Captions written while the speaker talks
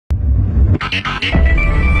All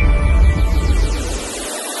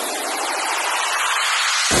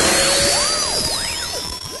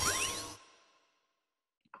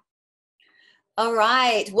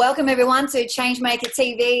right. Welcome everyone to Changemaker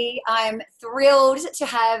TV. I'm thrilled to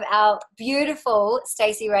have our beautiful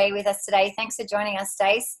Stacey Rae with us today. Thanks for joining us,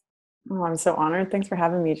 Stace. Oh, I'm so honored. Thanks for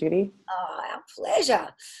having me, Judy. Oh, our pleasure.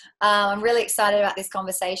 I'm really excited about this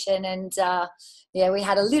conversation, and we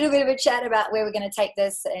had a little bit of a chat about where we're going to take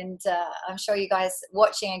this, and I'm sure you guys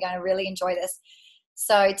watching are going to really enjoy this.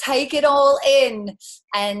 So take it all in,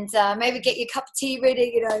 and maybe get your cup of tea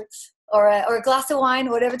ready, or a glass of wine,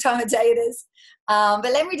 whatever time of day it is.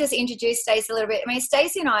 But let me just introduce Stacey a little bit. I mean,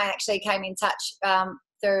 Stacey and I actually came in touch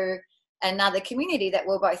through another community that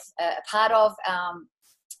we're both a part of,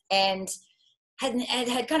 and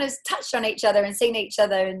had kind of touched on each other and seen each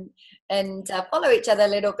other and follow each other a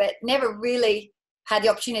little bit. Never really had the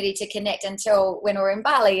opportunity to connect until when we were in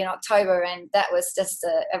Bali in October, and that was just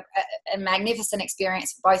a magnificent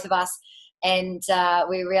experience for both of us. And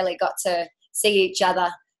we really got to see each other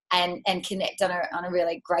and connect on a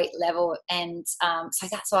really great level. And so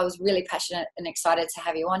that's why I was really passionate and excited to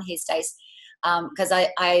have you on here, Stace, because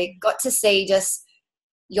I got to see just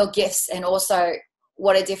your gifts and also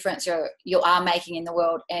what a difference you are making in the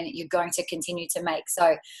world, and you're going to continue to make.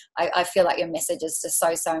 So I feel like your message is just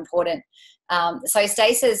so important. So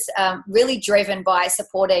Stace is really driven by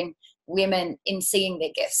supporting women in seeing their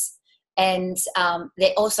gifts and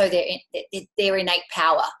they're also their innate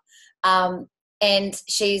power. And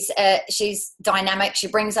she's dynamic. She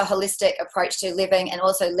brings a holistic approach to living and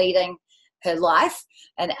also leading her life,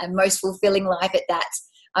 and a most fulfilling life at that.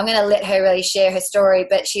 I'm going to let her really share her story,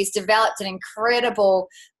 but she's developed an incredible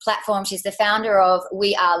platform. She's the founder of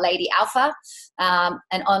We Are Lady Alpha,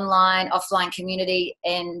 an online, offline community,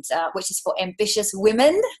 and which is for ambitious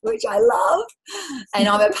women, which I love, and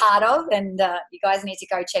I'm a part of, and you guys need to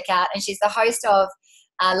go check out. And she's the host of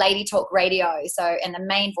Lady Talk Radio, and the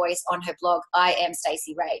main voice on her blog, I Am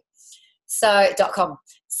Stacey Rae. .com.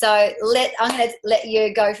 So I'm going to let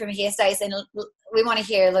you go from here, Stacey, and we want to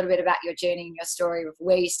hear a little bit about your journey and your story of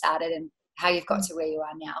where you started and how you've got to where you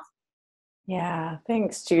are now. Yeah,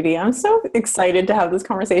 thanks, Judy. I'm so excited to have this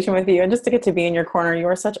conversation with you and just to get to be in your corner. You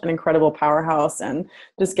are such an incredible powerhouse, and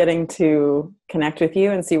just getting to connect with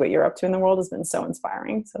you and see what you're up to in the world has been so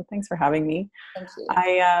inspiring. So thanks for having me. Thank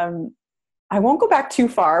you. I won't go back too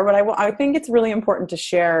far, but I think it's really important to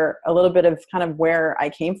share a little bit of kind of where I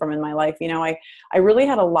came from in my life. I really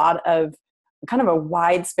had a lot of kind of a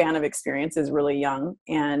wide span of experiences really young.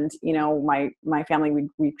 And, my family,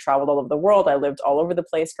 we traveled all over the world. I lived all over the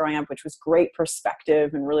place growing up, which was great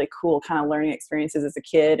perspective and really cool kind of learning experiences as a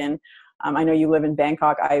kid. And I know you live in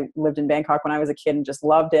Bangkok. I lived in Bangkok when I was a kid and just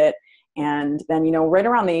loved it. And then, right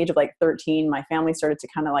around the age of 13, my family started to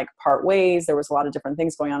kind of part ways. There was a lot of different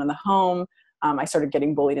things going on in the home. I started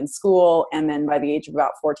getting bullied in school. And then by the age of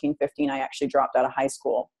about 14, 15, I actually dropped out of high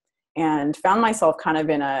school and found myself kind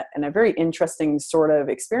of in a very interesting sort of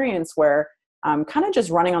experience where I'm kind of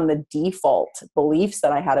just running on the default beliefs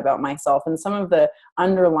that I had about myself and some of the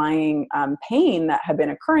underlying pain that had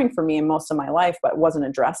been occurring for me in most of my life, but wasn't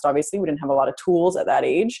addressed. Obviously, we didn't have a lot of tools at that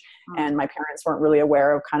age, and my parents weren't really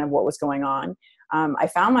aware of kind of what was going on. I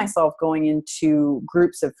found myself going into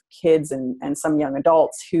groups of kids and some young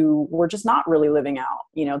adults who were just not really living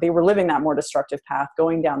out. They were living that more destructive path,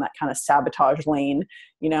 going down that kind of sabotage lane,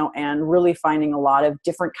 and really finding a lot of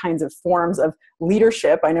different kinds of forms of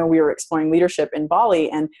leadership. I know we were exploring leadership in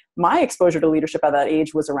Bali, and my exposure to leadership at that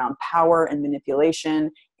age was around power and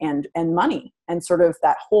manipulation and money, and sort of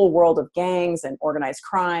that whole world of gangs and organized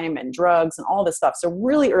crime and drugs and all this stuff. So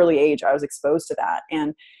really early age, I was exposed to that.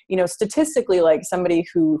 And, statistically, somebody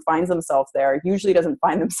who finds themselves there usually doesn't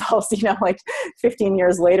find themselves, 15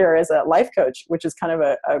 years later as a life coach, which is kind of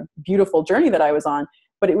a beautiful journey that I was on.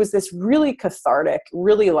 But it was this really cathartic,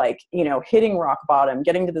 really hitting rock bottom,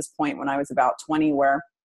 getting to this point when I was about 20 where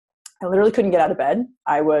I literally couldn't get out of bed.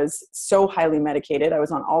 I was so highly medicated. I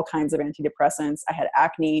was on all kinds of antidepressants. I had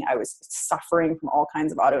acne. I was suffering from all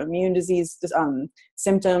kinds of autoimmune disease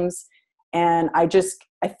symptoms. And I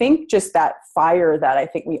think just that fire that I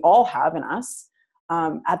think we all have in us,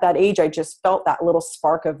 at that age, I just felt that little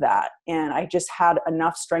spark of that. And I just had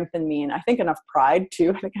enough strength in me, and I think enough pride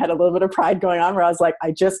too. I think I had a little bit of pride going on where I was like,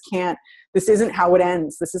 I just can't, this isn't how it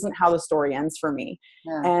ends. This isn't how the story ends for me.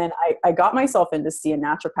 Yeah. And I got myself in to see a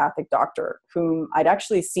naturopathic doctor whom I'd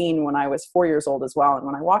actually seen when I was 4 years old as well. And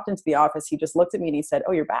when I walked into the office, he just looked at me and he said,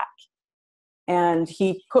 "Oh, you're back." And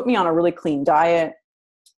he put me on a really clean diet.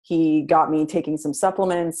 He got me taking some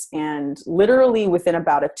supplements, and literally within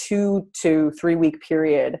about a 2 to 3 week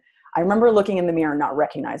period, I remember looking in the mirror and not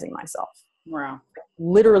recognizing myself. Wow.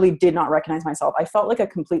 Literally did not recognize myself. I felt like a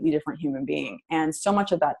completely different human being. And so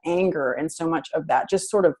much of that anger and so much of that just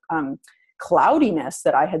sort of cloudiness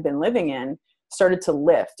that I had been living in started to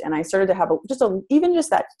lift. And I started to have even just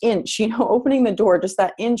that inch, opening the door, just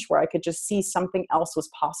that inch where I could just see something else was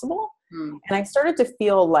possible. And I started to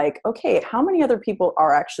feel like, okay, how many other people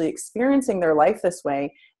are actually experiencing their life this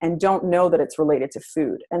way and don't know that it's related to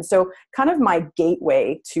food? And so kind of my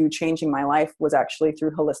gateway to changing my life was actually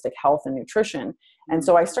through holistic health and nutrition. And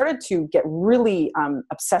so I started to get really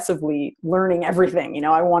obsessively learning everything.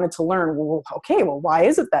 I wanted to learn, why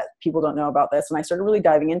is it that people don't know about this? And I started really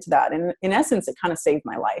diving into that. And in essence, it kind of saved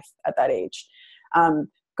my life at that age.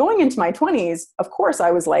 Going into my 20s, of course,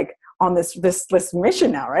 I was like on this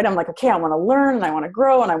mission now, right? I'm like, okay, I want to learn and I want to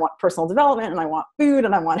grow and I want personal development and I want food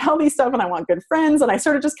and I want healthy stuff and I want good friends. And I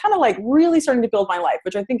started just kind of like really starting to build my life,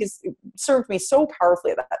 which I think served me so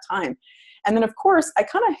powerfully at that time. And then of course, I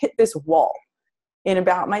kind of hit this wall in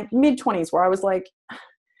about my mid 20s where I was like,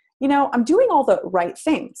 I'm doing all the right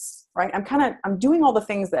things, right? I'm doing all the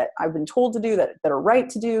things that I've been told to do that are right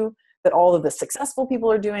to do, that all of the successful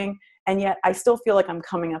people are doing. And yet I still feel like I'm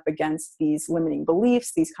coming up against these limiting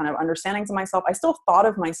beliefs, these kind of understandings of myself. I still thought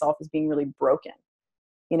of myself as being really broken,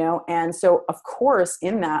 And so of course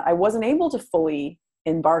in that I wasn't able to fully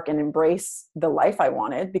embark and embrace the life I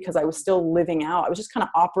wanted because I was still living out. I was just kind of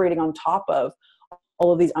operating on top of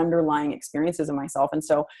all of these underlying experiences of myself. And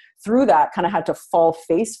so through that kind of had to fall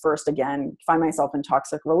face first again, find myself in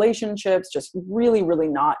toxic relationships, just really, really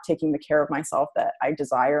not taking the care of myself that I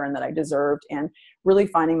desire and that I deserved, and really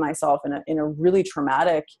finding myself in a really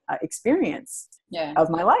traumatic experience of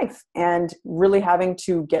my life and really having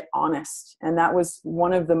to get honest. And that was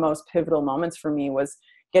one of the most pivotal moments for me, was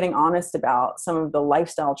getting honest about some of the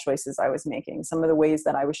lifestyle choices I was making, some of the ways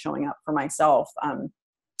that I was showing up for myself.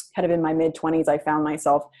 Kind of in my mid 20s, I found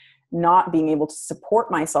myself not being able to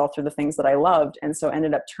support myself through the things that I loved. And so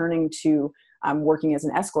ended up turning to working as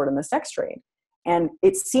an escort in the sex trade. And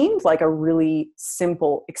it seemed like a really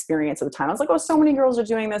simple experience at the time. I was like, oh, so many girls are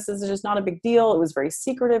doing this. This is just not a big deal. It was very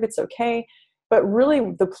secretive. It's okay. But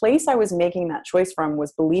really the place I was making that choice from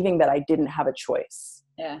was believing that I didn't have a choice.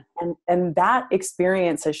 Yeah. And that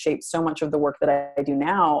experience has shaped so much of the work that I do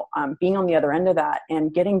now, being on the other end of that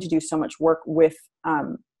and getting to do so much work with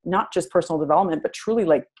not just personal development, but truly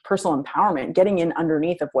like personal empowerment, getting in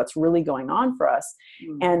underneath of what's really going on for us.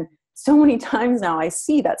 And so many times now I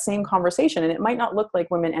see that same conversation, and it might not look like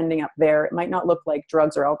women ending up there. It might not look like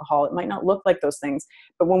drugs or alcohol. It might not look like those things.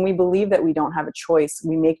 But when we believe that we don't have a choice,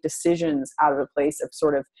 we make decisions out of a place of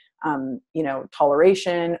sort of,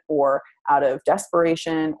 toleration, or out of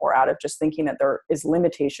desperation, or out of just thinking that there is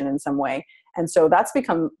limitation in some way. And so that's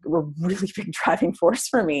become a really big driving force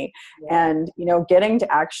for me. Yeah. And, getting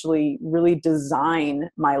to actually really design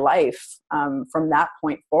my life from that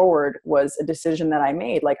point forward was a decision that I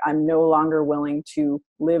made. Like, I'm no longer willing to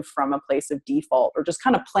live from a place of default or just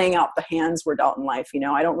kind of playing out the hands we're dealt in life.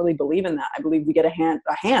 I don't really believe in that. I believe we get a hand,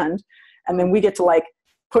 and then we get to like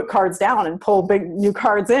put cards down and pull big new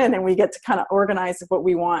cards in, and we get to kind of organize what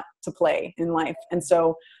we want to play in life. And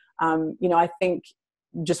so, I think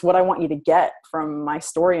just what I want you to get from my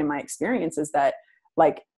story and my experience is that,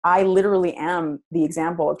 like, I literally am the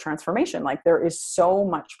example of transformation. Like, there is so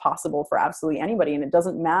much possible for absolutely anybody. And it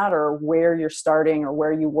doesn't matter where you're starting or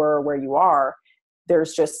where you were or where you are.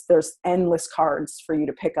 There's endless cards for you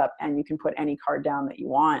to pick up, and you can put any card down that you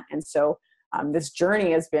want. And so this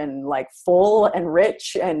journey has been like full and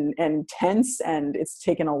rich and intense, and it's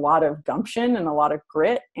taken a lot of gumption and a lot of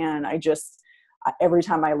grit. And every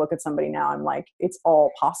time I look at somebody now, I'm like, it's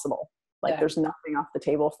all possible. Like, there's nothing off the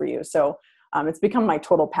table for you. So it's become my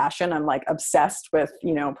total passion. I'm like obsessed with,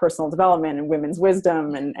 personal development and women's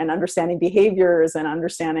wisdom and understanding behaviors and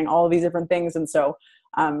understanding all of these different things. And so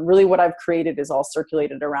really what I've created is all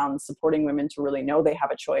circulated around supporting women to really know they have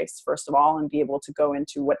a choice, first of all, and be able to go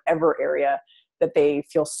into whatever area that they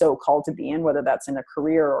feel so called to be in, whether that's in a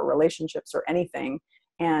career or relationships or anything,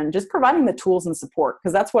 and just providing the tools and support.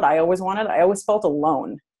 Because that's what I always wanted. I always felt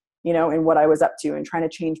alone, in what I was up to and trying to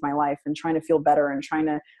change my life and trying to feel better and trying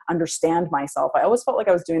to understand myself. I always felt like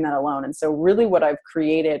I was doing that alone. And so really what I've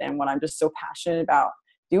created and what I'm just so passionate about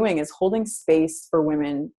doing is holding space for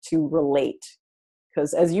women to relate.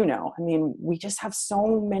 Because as you know, we just have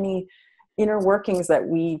so many inner workings that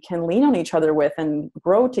we can lean on each other with and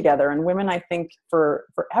grow together. And women, I think,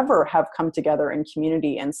 forever have come together in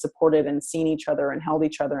community and supported and seen each other and held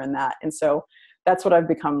each other in that. And so that's what I've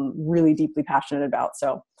become really deeply passionate about.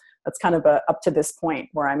 So that's kind of up to this point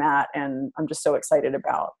where I'm at. And I'm just so excited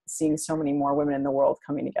about seeing so many more women in the world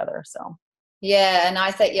coming together. So Yeah, and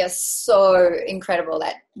I think you're so incredible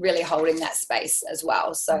at really holding that space as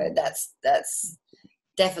well. So that's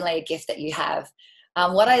definitely a gift that you have.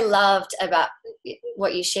 What I loved about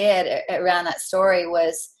what you shared around that story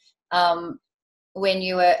was when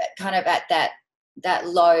you were kind of at that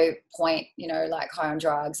low point, you know, like high on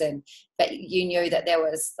drugs, and but you knew that there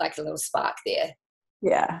was like a little spark there.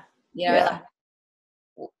 Yeah. You know, Yeah.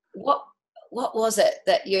 like what was it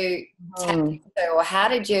that you tapped Um, into, or how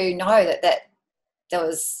did you know that there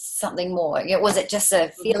was something more? You know, was it just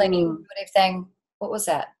a feeling, mhm. intuitive thing? What was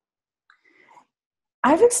that?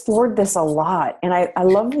 I've explored this a lot, and I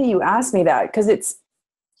love that you asked me that, because it's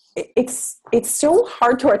so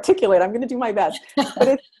hard to articulate. I'm going to do my best,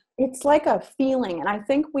 but it's like a feeling, and I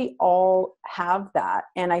think we all have that.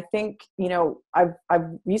 And I think, you know, I've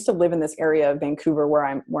used to live in this area of Vancouver where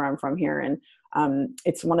I'm from here, and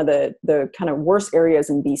it's one of the kind of worst areas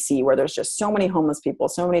in BC, where there's just so many homeless people,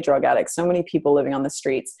 so many drug addicts, so many people living on the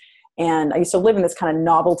streets. And I used to live in this kind of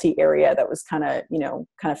novelty area that was kind of, you know,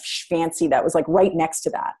 kind of fancy, that was like right next to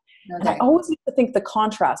that. And I Okay. always used to think the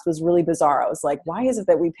contrast was really bizarre. I was like, why is it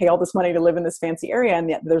that we pay all this money to live in this fancy area, and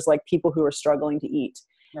yet there's like people who are struggling to eat?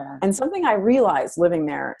 Yeah. And something I realized living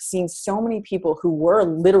there, seeing so many people who were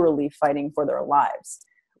literally fighting for their lives,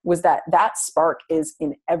 was that that spark is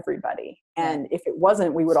in everybody. And if it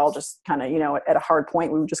wasn't, we would all just kind of, you know, at a hard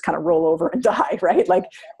point, we would just kind of roll over and die, right? Like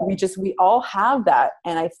we all have that.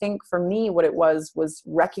 And I think for me, what it was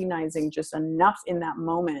recognizing just enough in that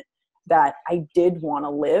moment that I did want to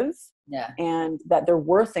live, Yeah. and that there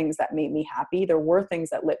were things that made me happy. There were things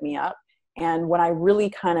that lit me up. And when I really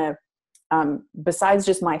kind of, besides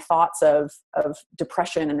just my thoughts of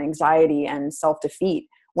depression and anxiety and self-defeat,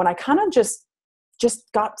 when I kind of just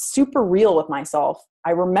got super real with myself, I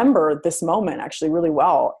remember this moment actually really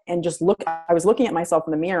well. And I was looking at myself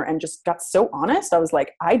in the mirror and just got so honest. I was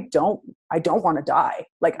like, I don't want to die.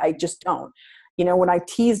 Like, I just don't. You know, when I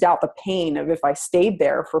teased out the pain of if I stayed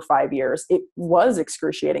there for 5 years, it was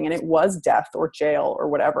excruciating, and it was death or jail or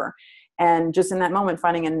whatever. And just in that moment,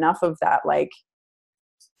 finding enough of that, like,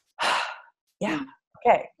 yeah,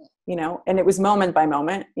 okay, you know, and it was moment by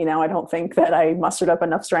moment. You know, I don't think that I mustered up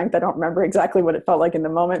enough strength. I don't remember exactly what it felt like in the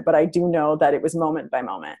moment, but I do know that it was moment by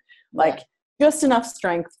moment. Like, just enough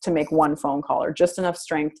strength to make one phone call, or just enough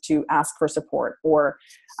strength to ask for support, or,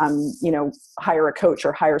 you know, hire a coach,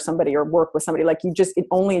 or hire somebody, or work with somebody. Like, it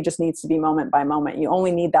only just needs to be moment by moment. You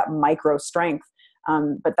only need that micro strength.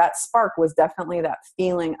 But that spark was definitely that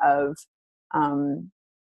feeling of,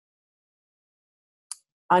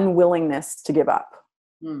 unwillingness to give up.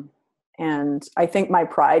 And I think my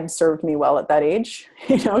pride served me well at that age,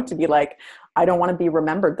 you know, to be like, I don't want to be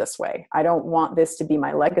remembered this way. I don't want this to be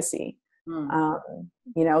my legacy. You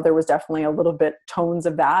know, there was definitely a little bit tones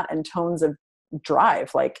of that, and tones of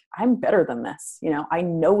drive. Like, I'm better than this. You know, I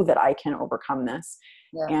know that I can overcome this.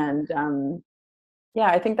 And, yeah,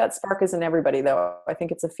 I think that spark is in everybody, though. I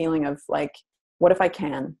think it's a feeling of like, what if I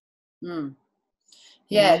can?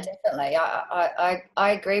 Yeah, definitely. I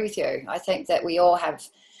agree with you. I think that we all have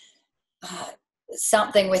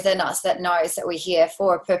something within us that knows that we're here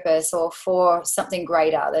for a purpose, or for something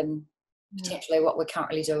greater than potentially what we're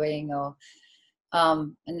currently doing, or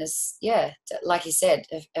and this, like you said,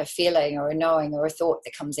 a feeling or a knowing or a thought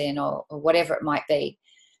that comes in, or whatever it might be.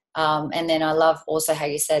 And then I love also how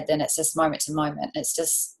you said, then it's just moment to moment. It's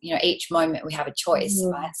just, you know, each moment we have a choice,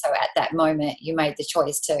 right? So at that moment you made the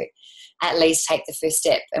choice to at least take the first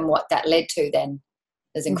step, and what that led to then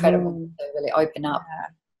is incredible. To really open up.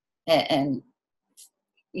 And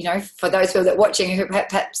you know, for those people that are watching who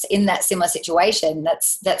perhaps in that similar situation,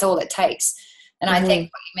 that's all it takes. And I think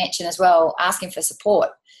what you mentioned as well, asking for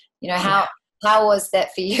support, you know, how was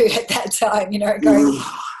that for you at that time, you know, going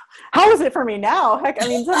how is it for me now? Heck, I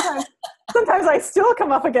mean, sometimes I still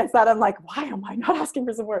come up against that. I'm like, why am I not asking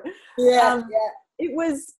for support? It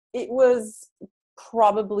was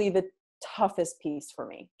probably the toughest piece for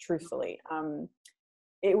me, truthfully.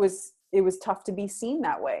 It was tough to be seen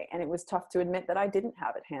that way. And it was tough to admit that I didn't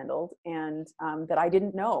have it handled, and that I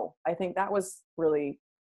didn't know. I think that was really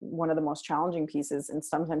one of the most challenging pieces, and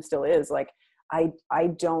sometimes still is. Like, I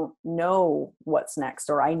don't know what's next,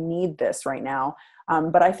 or I need this right now.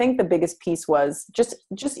 But I think the biggest piece was just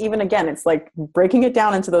even, again, it's like breaking it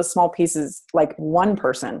down into those small pieces, like one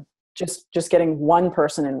person, just getting one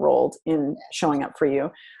person enrolled in showing up for you.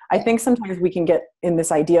 I think sometimes we can get in this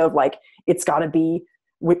idea of like, it's got to be,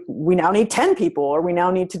 we now need 10 people, or we now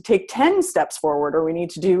need to take 10 steps forward, or we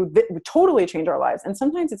need to totally change our lives. And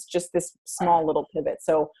sometimes it's just this small little pivot.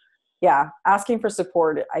 So yeah, asking for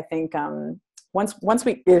support, I think, once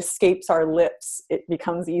it escapes our lips, it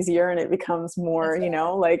becomes easier and it becomes more,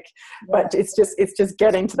 like, but it's just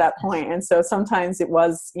getting to that point. And so sometimes it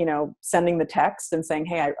was, sending the text and saying,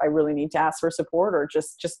 hey, I really need to ask for support, or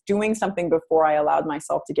just doing something before I allowed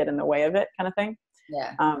myself to get in the way of it, kind of thing.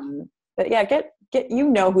 Yeah. But yeah, get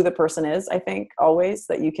who the person is, I think, always,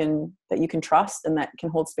 that you can trust and that can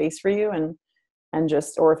hold space for you, and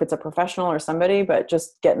just, or if it's a professional or somebody, but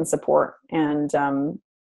just getting support. And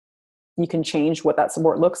you can change what that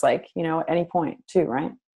support looks like, at any point too,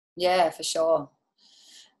 right? Yeah, for sure.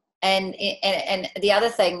 And the other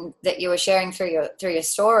thing that you were sharing through your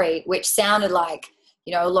story, which sounded like,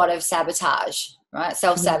 a lot of sabotage, right?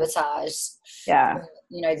 Self-sabotage. Yeah.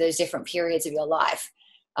 Those different periods of your life.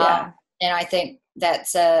 Yeah. And I think that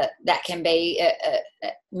can be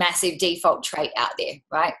a massive default trait out there,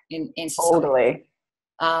 right? In society.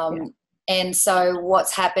 Totally. And so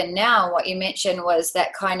what's happened now, what you mentioned was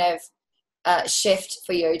that kind of shift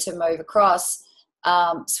for you to move across,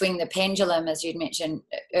 swing the pendulum, as you'd mentioned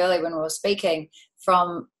earlier when we were speaking,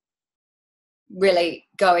 from really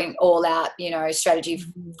going all out, strategy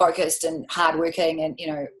focused and hardworking, and,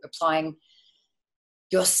 applying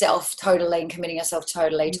yourself totally and committing yourself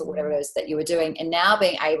totally to whatever it is that you were doing, and now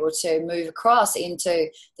being able to move across into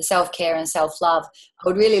the self-care and self-love. I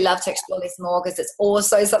would really love to explore this more, because it's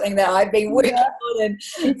also something that I've been working on, and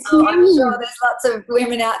I'm sure there's lots of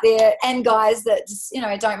women out there and guys that just,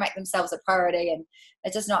 don't make themselves a priority, and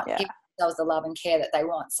they're just not giving themselves the love and care that they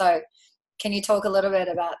want. So can you talk a little bit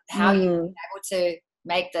about how you've been able to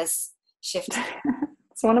make this shift?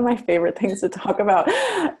 It's one of my favorite things to talk about.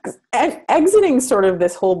 Exiting sort of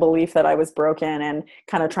this whole belief that I was broken and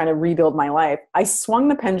kind of trying to rebuild my life, I swung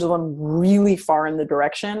the pendulum really far in the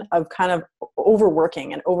direction of kind of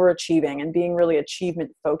overworking and overachieving and being really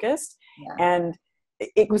achievement focused. Yeah. And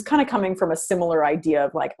it was kind of coming from a similar idea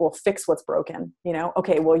of like, well, fix what's broken,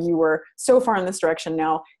 okay, well, you were so far in this direction.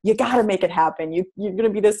 Now you got to make it happen. You're going to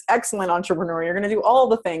be this excellent entrepreneur. You're going to do all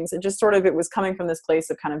the things. And just sort of, it was coming from this place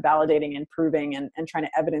of kind of validating and proving and trying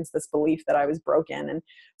to evidence this belief that I was broken. And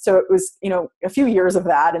so it was, a few years of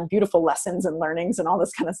that and beautiful lessons and learnings and all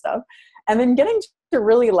this kind of stuff. And then getting to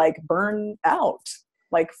really like burn out,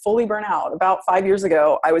 like fully burn out. About 5 years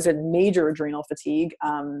ago, I was in major adrenal fatigue,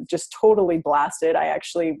 just totally blasted. I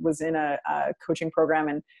actually was in a coaching program,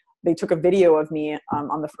 and they took a video of me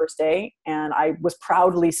on the first day, and I was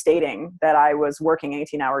proudly stating that I was working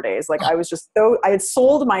 18-hour days. Like I was just I had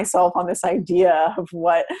sold myself on this idea of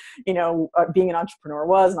what, being an entrepreneur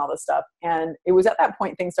was and all this stuff. And it was at that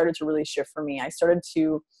point things started to really shift for me. I started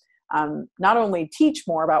to not only teach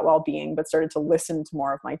more about well-being, but started to listen to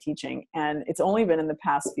more of my teaching. And it's only been in the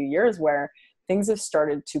past few years where things have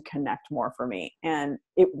started to connect more for me. And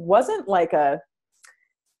it wasn't like a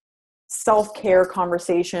self-care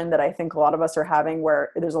conversation that I think a lot of us are having,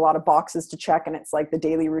 where there's a lot of boxes to check, and it's like the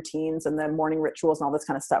daily routines and the morning rituals and all this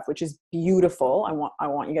kind of stuff, which is beautiful. I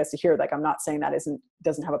want you guys to hear, like, I'm not saying that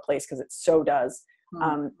doesn't have a place, because it so does.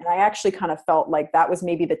 And I actually kind of felt like that was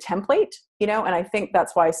maybe the template, and I think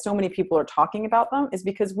that's why so many people are talking about them, is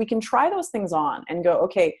because we can try those things on and go,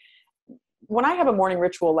 okay, when I have a morning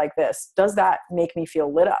ritual like this, does that make me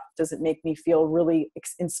feel lit up? Does it make me feel really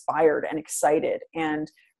inspired and excited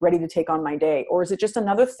and ready to take on my day? Or is it just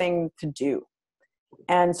another thing to do?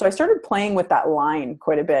 And so I started playing with that line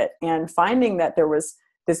quite a bit, and finding that there was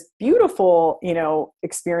this beautiful,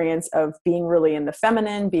 experience of being really in the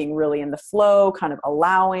feminine, being really in the flow, kind of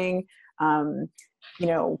allowing, kind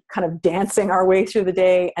of dancing our way through the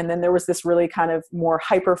day. And then there was this really kind of more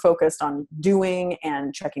hyper focused on doing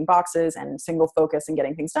and checking boxes and single focus and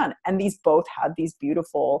getting things done. And these both had these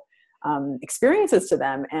beautiful experiences to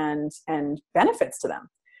them and benefits to them.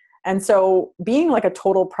 And so being like a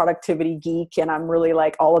total productivity geek, and I'm really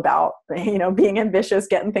like all about, being ambitious,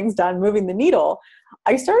 getting things done, moving the needle,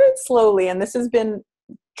 I started slowly, and this has been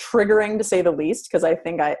triggering to say the least, because I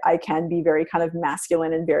think I can be very kind of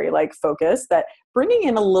masculine and very like focused, that bringing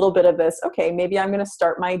in a little bit of this, okay, maybe I'm going to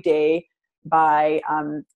start my day by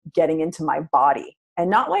getting into my body, and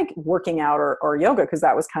not like working out or yoga, because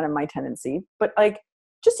that was kind of my tendency, but like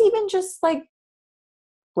just like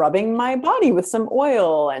rubbing my body with some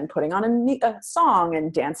oil and putting on a song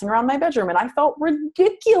and dancing around my bedroom. And I felt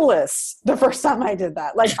ridiculous the first time I did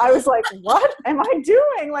that. Like, I was like, what am I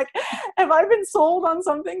doing? Like, have I been sold on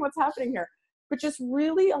something? What's happening here? But just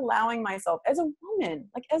really allowing myself as a woman,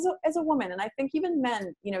 like as a woman. And I think even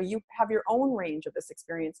men, you have your own range of this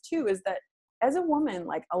experience too, is that as a woman,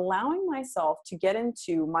 like allowing myself to get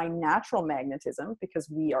into my natural magnetism, because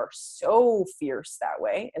we are so fierce that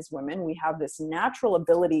way as women. We have this natural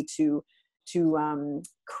ability to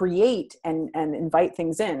create and invite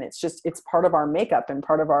things in. It's part of our makeup and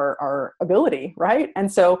part of our ability, right?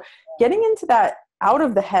 And so getting into that, out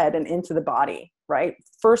of the head and into the body, right?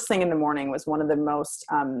 First thing in the morning was one of the most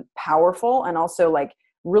powerful and also like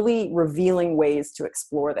really revealing ways to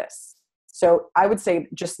explore this. So I would say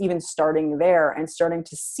just even starting there and starting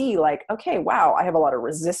to see like, okay, wow, I have a lot of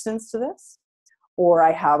resistance to this, or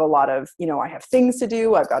I have a lot of, I have things to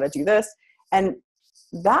do. I've got to do this. And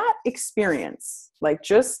that experience, like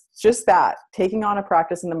just that, taking on a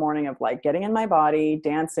practice in the morning of like getting in my body,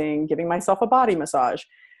 dancing, giving myself a body massage,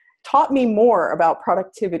 taught me more about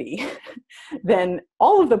productivity than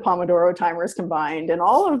all of the Pomodoro timers combined and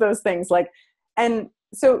all of those things. Like, and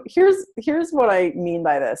so here's what I mean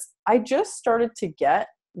by this. I just started to get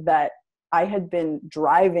that I had been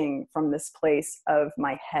driving from this place of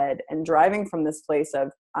my head and driving from this place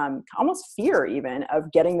of almost fear even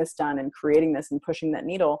of getting this done and creating this and pushing that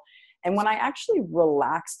needle. And when I actually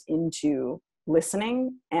relaxed into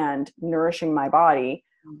listening and nourishing my body,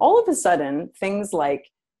 all of a sudden things like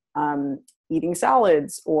eating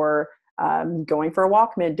salads or going for a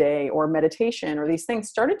walk midday or meditation or these things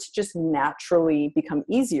started to just naturally become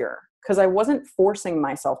easier because I wasn't forcing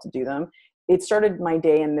myself to do them. It started my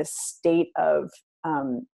day in this state of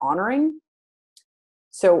honoring.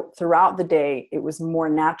 So throughout the day, it was more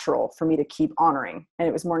natural for me to keep honoring, and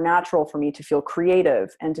it was more natural for me to feel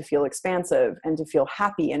creative and to feel expansive and to feel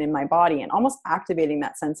happy and in my body and almost activating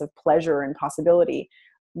that sense of pleasure and possibility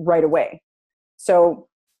right away. So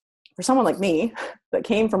for someone like me that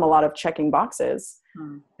came from a lot of checking boxes,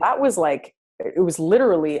 that was like, it was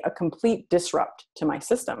literally a complete disrupt to my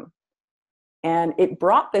system. And it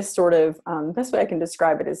brought this sort of, best way I can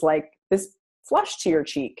describe it is like this flush to your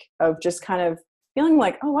cheek of just kind of feeling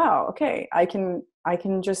like, oh, wow, okay, I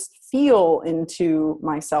can just feel into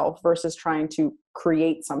myself versus trying to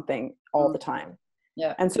create something all the time.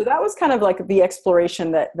 Yeah. And so that was kind of like the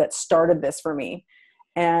exploration that started this for me.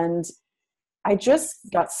 And I just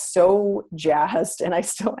got so jazzed, and I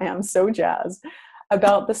still am so jazzed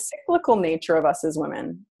about the cyclical nature of us as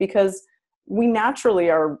women, because we naturally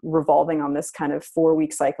are revolving on this kind of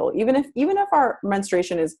 4-week cycle. Even if our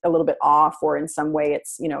menstruation is a little bit off, or in some way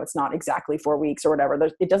it's, it's not exactly 4 weeks or whatever,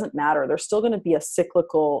 it doesn't matter. There's still going to be a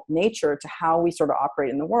cyclical nature to how we sort of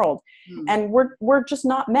operate in the world. And we're just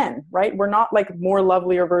not men, right? We're not like more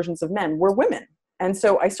lovelier versions of men. We're women. And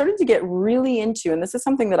so I started to get really into, and this is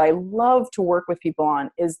something that I love to work with people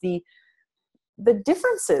on, is the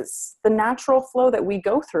differences, the natural flow that we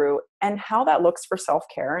go through and how that looks for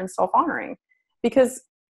self-care and self-honoring. Because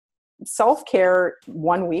self-care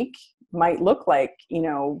 1 week might look like,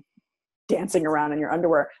 dancing around in your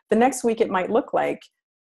underwear. The next week it might look like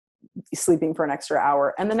sleeping for an extra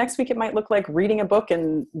hour. And the next week it might look like reading a book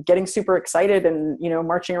and getting super excited and,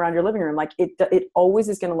 marching around your living room. Like it always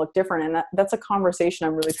is going to look different. And that's a conversation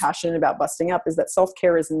I'm really passionate about busting up, is that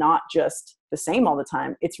self-care is not just the same all the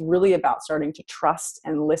time. It's really about starting to trust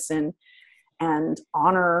and listen and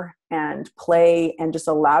honor and play and just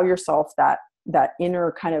allow yourself that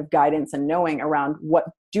inner kind of guidance and knowing around what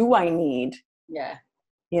do I need? Yeah.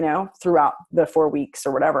 Throughout the 4 weeks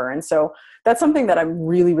or whatever. And so that's something that I'm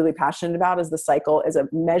really, really passionate about, is the cycle as a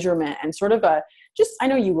measurement and sort of I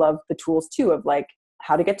know you love the tools too, of like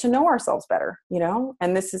how to get to know ourselves better,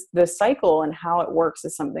 and this is the cycle, and how it works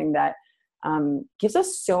is something that gives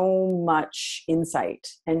us so much insight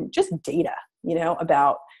and just data,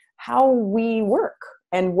 about how we work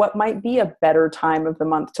and what might be a better time of the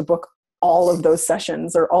month to book all of those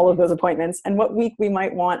sessions or all of those appointments, and what week we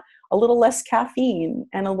might want a little less caffeine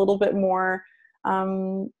and a little bit more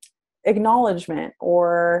acknowledgement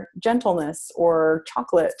or gentleness or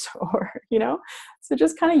chocolate, or, so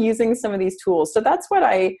just kind of using some of these tools. So that's what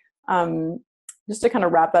I, just to kind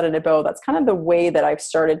of wrap that in a bow, that's kind of the way that I've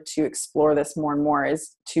started to explore this more and more,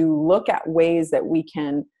 is to look at ways that we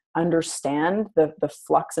can understand the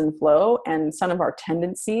flux and flow and some of our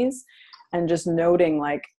tendencies, and just noting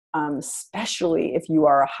like, especially if you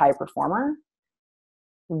are a high performer,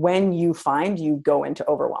 when you find you go into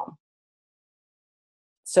overwhelm.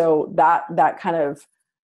 So that kind of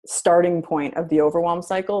starting point of the overwhelm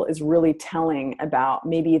cycle is really telling about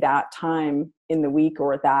maybe that time in the week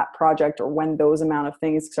or that project, or when those amount of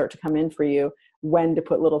things start to come in for you, when to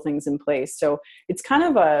put little things in place. So it's kind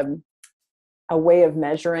of a way of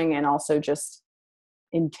measuring, and also just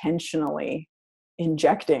intentionally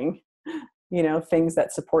injecting things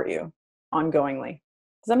that support you ongoingly.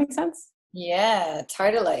 Does that make sense? Yeah,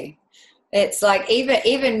 totally. It's like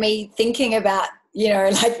even me thinking about,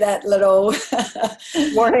 like that little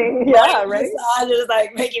morning, yeah, right? Massage is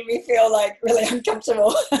like making me feel like really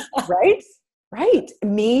uncomfortable. Right? Right.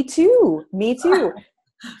 Me too. Me too.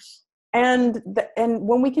 And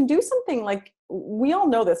when we can do something, like, we all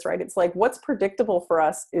know this, right? It's like, what's predictable for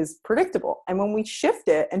us is predictable. And when we shift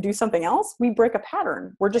it and do something else, we break a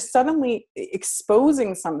pattern. We're just suddenly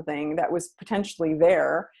exposing something that was potentially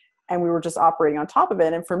there, and we were just operating on top of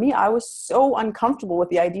it. And for me, I was so uncomfortable with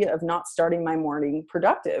the idea of not starting my morning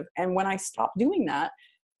productive. And when I stopped doing that,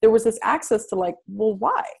 there was this access to, like, well,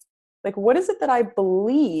 why? Like, what is it that I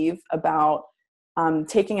believe about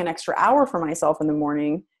taking an extra hour for myself in the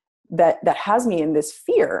morning that has me in this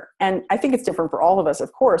fear? And I think it's different for all of us.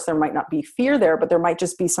 Of course, there might not be fear there, but there might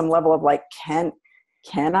just be some level of, like, can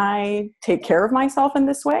I take care of myself in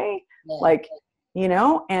this way? Yeah. Like,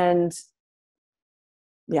 and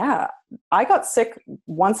yeah, I got sick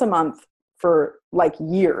once a month for like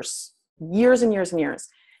years and years and years.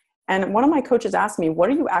 And one of my coaches asked me, what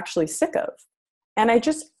are you actually sick of? And I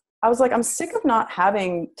was like, I'm sick of not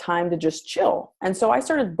having time to just chill. And so I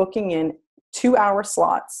started booking in 2-hour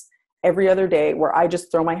slots every other day where I just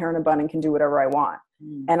throw my hair in a bun and can do whatever I want.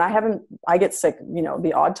 And I get sick,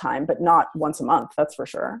 the odd time, but not once a month, that's for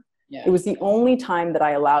sure. Yeah. It was the only time that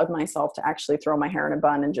I allowed myself to actually throw my hair in a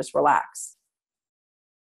bun and just relax,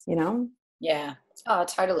 Yeah. Oh,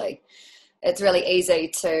 totally. It's really easy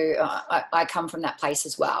to, I come from that place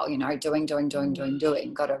as well, doing.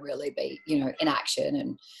 Got to really be, in action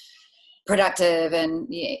and productive.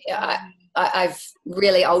 And I've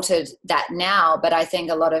really altered that now, but I think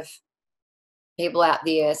a lot of people out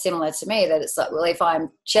there similar to me, that it's like, well, if I'm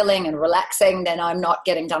chilling and relaxing, then I'm not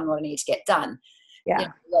getting done what I need to get done. Yeah.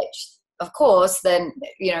 Which, of course, then,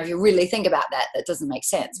 if you really think about that, that doesn't make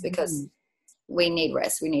sense, because we need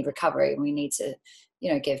rest, we need recovery, and we need to,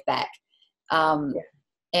 give back.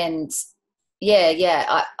 And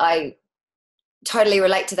I totally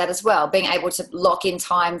relate to that as well. Being able to lock in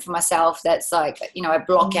time for myself. That's like, I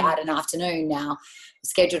block out an afternoon now,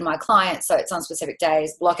 scheduled my clients, so it's on specific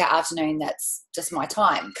days, block out afternoon. That's just my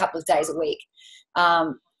time, a couple of days a week.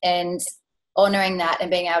 And honoring that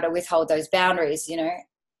and being able to withhold those boundaries,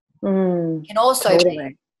 can also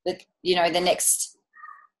totally be the next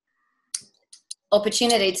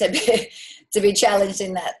opportunity to be challenged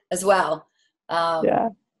in that as well.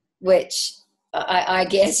 Which I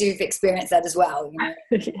guess you've experienced that as well.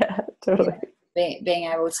 Yeah, totally. Being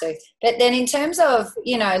able to. But then in terms of,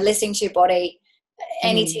 listening to your body,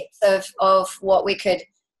 any tips of what we could,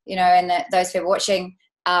 and those people watching,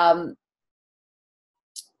 I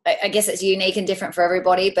guess it's unique and different for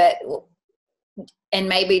everybody, and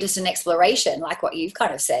maybe just an exploration, like what you've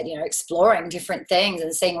kind of said, exploring different things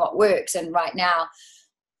and seeing what works. And right now,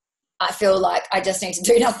 I feel like I just need to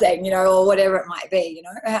do nothing, or whatever it might be,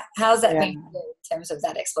 How's that been in terms of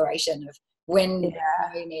that exploration of when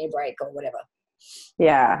you need a break or whatever?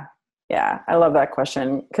 Yeah. Yeah. I love that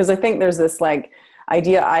question. 'Cause I think there's this like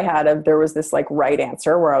idea I had of, there was this like right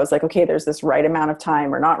answer where I was like, okay, there's this right amount of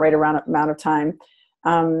time or not right amount of time.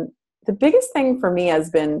 The biggest thing for me has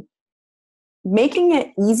been making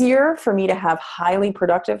it easier for me to have highly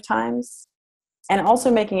productive times, and also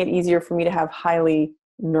making it easier for me to have highly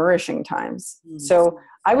nourishing times. So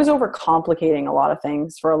I was overcomplicating a lot of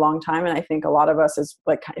things for a long time. And I think a lot of us is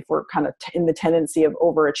like, if we're kind of in the tendency of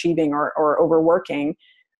overachieving or overworking,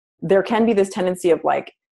 there can be this tendency of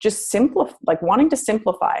like, just like wanting to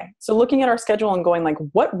simplify. So looking at our schedule and going like,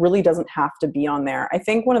 what really doesn't have to be on there? I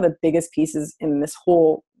think one of the biggest pieces in this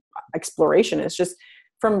whole exploration is just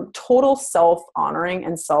from total self-honoring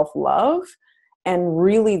and self-love, and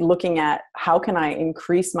really looking at how can I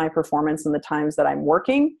increase my performance in the times that I'm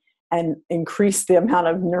working, and increase the amount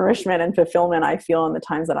of nourishment and fulfillment I feel in the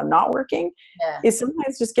times that I'm not working, is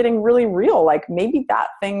sometimes just getting really real. Like maybe that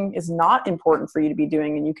thing is not important for you to be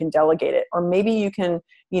doing and you can delegate it. Or maybe you can,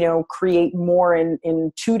 create more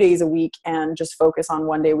in 2 days a week and just focus on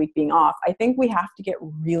 1 day a week being off. I think we have to get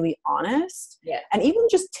really honest and even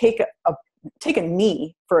just take a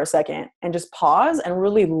knee for a second and just pause and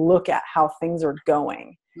really look at how things are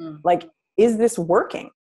going. Like, is this working?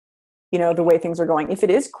 The way things are going. If it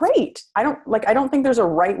is, great. I don't think there's a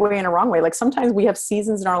right way and a wrong way. Like sometimes we have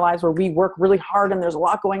seasons in our lives where we work really hard and there's a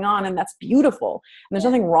lot going on, and that's beautiful. And there's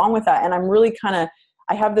nothing wrong with that. And I'm really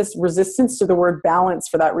I have this resistance to the word balance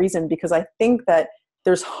for that reason, because I think that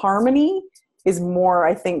there's harmony is more,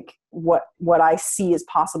 I think, what I see is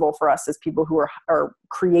possible for us as people who are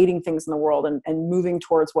creating things in the world and moving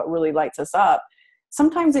towards what really lights us up.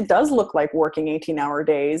 Sometimes it does look like working 18-hour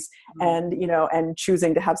days and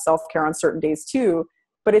choosing to have self-care on certain days too,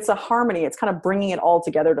 but it's a harmony. It's kind of bringing it all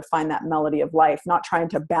together to find that melody of life, not trying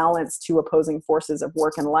to balance two opposing forces of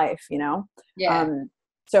work and life,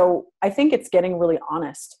 So I think it's getting really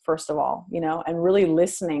honest, first of all, you know, and really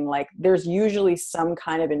listening. Like there's usually some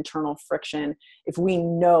kind of internal friction if we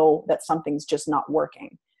know that something's just not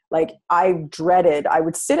working. Like I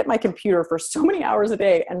would sit at my computer for so many hours a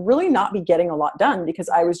day and really not be getting a lot done because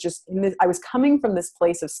I was just I was coming from this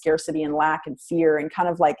place of scarcity and lack and fear and kind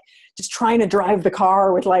of like just trying to drive the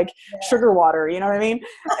car with like sugar water, you know what I mean?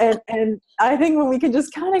 And I think when we can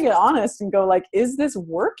just kind of get honest and go like, is this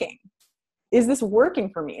working? Is this working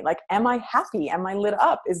for me? Like, am I happy? Am I lit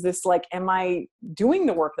up? Is this like, am I doing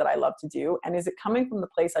the work that I love to do? And is it coming from the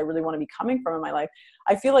place I really want to be coming from in my life?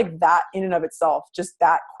 I feel like that in and of itself, just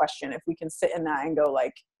that question, if we can sit in that and go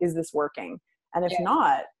like, is this working? And if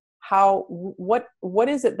not, what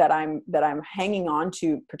is it that I'm hanging on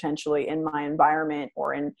to potentially in my environment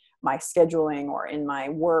or in my scheduling or in my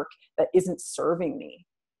work that isn't serving me?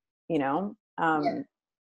 You know,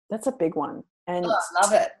 that's a big one. And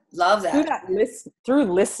love it. Love that. Through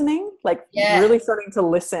listening, like really starting to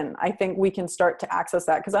listen, I think we can start to access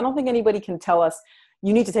that. Because I don't think anybody can tell us,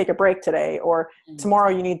 you need to take a break today, or tomorrow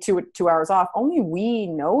you need two hours off. Only we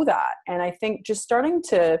know that. And I think just starting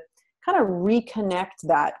to kind of reconnect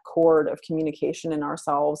that cord of communication in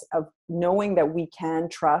ourselves, of knowing that we can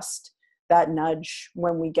trust that nudge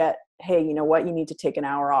when we get, hey, you know what, you need to take an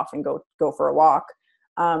hour off and go for a walk.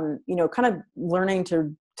 You know, kind of learning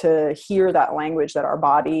to hear that language that our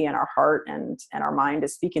body and our heart and our mind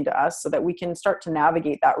is speaking to us, so that we can start to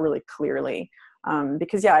navigate that really clearly.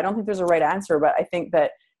 Because I don't think there's a right answer, but I think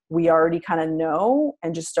that we already kind of know,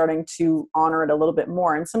 and just starting to honor it a little bit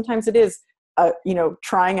more. And sometimes it is, you know,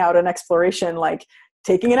 trying out an exploration, like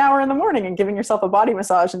taking an hour in the morning and giving yourself a body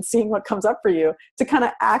massage and seeing what comes up for you, to kind of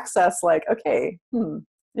access like, okay,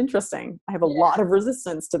 interesting. I have a lot of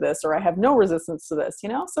resistance to this, or I have no resistance to this, you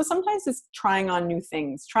know? So sometimes it's trying on new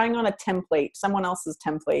things, trying on a template, someone else's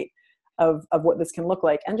template of what this can look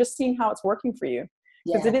like, and just seeing how it's working for you.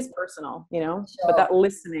 Because it is personal, you know, but that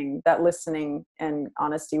listening and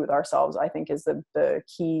honesty with ourselves, I think is the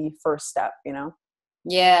key first step, you know?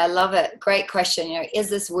 Yeah, I love it. Great question. You know, is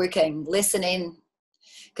this working? Listen in.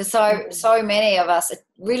 Because so many of us are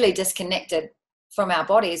really disconnected from our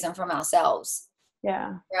bodies and from ourselves.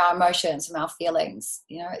 Yeah. Our emotions, from our feelings.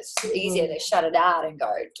 You know, it's easier to shut it out and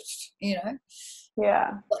go, you know.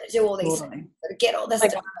 Yeah. Got to do all these things, got to get all this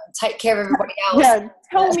done, and take care of everybody else. Yeah.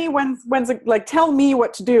 Tell me when's like, tell me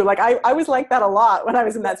what to do. Like I was like that a lot when I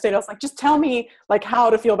was in that state. I was like, just tell me like how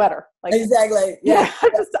to feel better. Like exactly.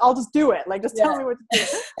 I'll just do it. Like, just tell me what to do.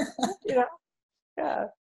 You know? Yeah.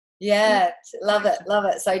 Yeah. Love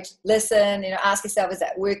it. So listen, you know, ask yourself, is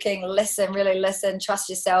that working? Listen, really listen, trust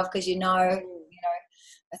yourself, because you know,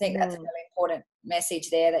 I think that's a really important message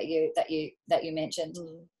there that you mentioned.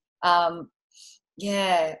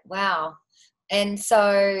 Yeah. Wow. And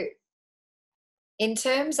so in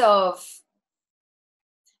terms of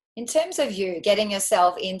you getting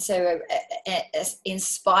yourself into a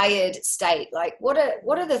inspired state, like what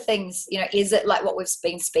are the things, you know, is it like what we've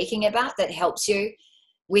been speaking about that helps you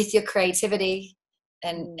with your creativity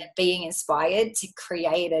and being inspired to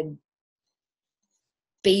create and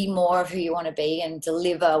be more of who you want to be and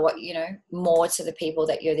deliver what, you know, more to the people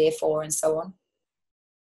that you're there for, and so on?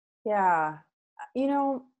 Yeah. You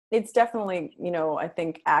know, it's definitely, you know, I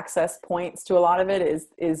think access points to a lot of it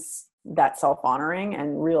is that self-honoring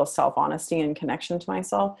and real self-honesty and connection to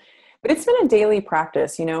myself. But it's been a daily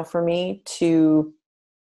practice, you know, for me to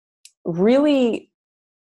really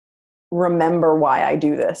remember why I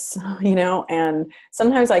do this, you know, and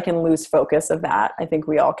sometimes I can lose focus of that. I think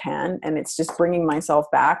we all can. And it's just bringing myself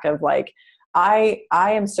back of like, I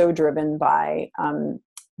am so driven by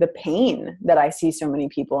the pain that I see so many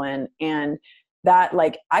people in, and that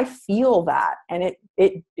like, I feel that, and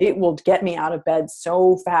it will get me out of bed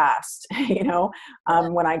so fast, you know,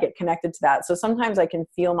 when I get connected to that. So sometimes I can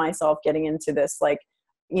feel myself getting into this, like,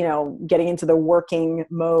 you know, getting into the working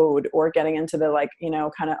mode, or getting into the like, you know,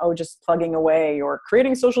 kind of, just plugging away or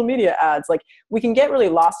creating social media ads. Like, we can get really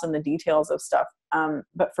lost in the details of stuff.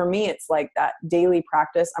 But for me, it's like that daily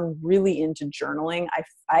practice. I'm really into journaling.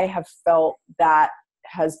 I have felt that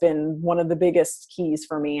has been one of the biggest keys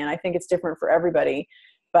for me. And I think it's different for everybody,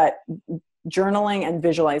 but journaling and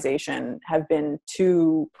visualization have been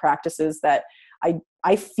two practices that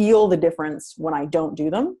I feel the difference when I don't do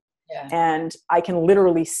them. Yeah. And I can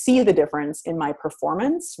literally see the difference in my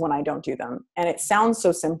performance when I don't do them. And it sounds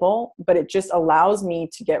so simple, but it just allows me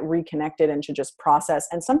to get reconnected and to just process,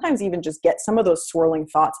 and sometimes even just get some of those swirling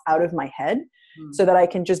thoughts out of my head so that I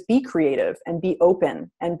can just be creative and be open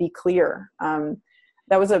and be clear.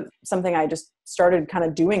 that was something I just started kind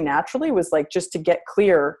of doing naturally, was like just to get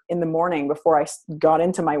clear in the morning before I got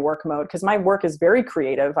into my work mode. Cause my work is very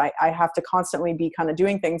creative. I have to constantly be kind of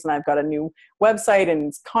doing things, and I've got a new website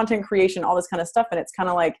and content creation, all this kind of stuff. And it's kind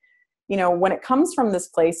of like, you know, when it comes from this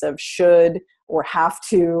place of should or have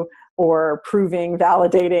to or proving,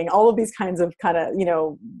 validating, all of these kinds of kind of, you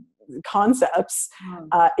know, concepts,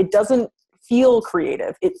 it doesn't feel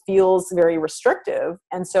creative. It feels very restrictive.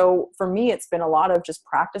 And so for me, it's been a lot of just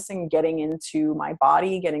practicing getting into my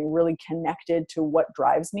body, getting really connected to what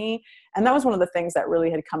drives me. And that was one of the things that really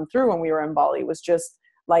had come through when we were in Bali, was just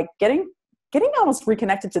like getting almost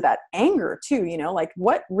reconnected to that anger too, you know, like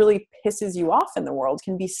what really pisses you off in the world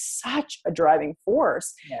can be such a driving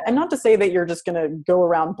force. Yeah. And not to say that you're just going to go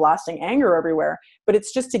around blasting anger everywhere, but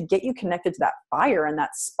it's just to get you connected to that fire and that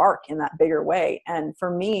spark in that bigger way. And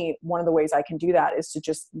for me, one of the ways I can do that is to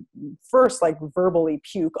just first like verbally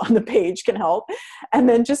puke on the page can help. And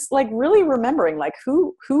then just like really remembering like,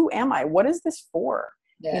 who am I? What is this for?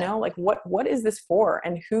 Yeah. You know, like what is this for?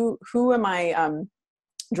 And who am I,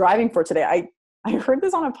 driving for today? I heard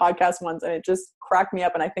this on a podcast once, and it just cracked me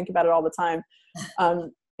up, and I think about it all the time.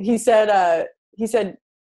 He said,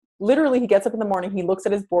 literally, he gets up in the morning, he looks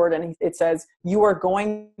at his board, and it says, "You are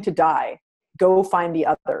going to die. Go find the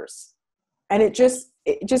others." And it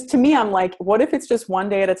just to me, I'm like, what if it's just one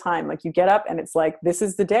day at a time? Like you get up and it's like, this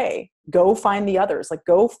is the day. Go find the others. Like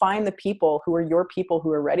go find the people who are your people,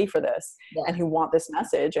 who are ready for this, and who want this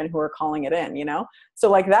message and who are calling it in, you know?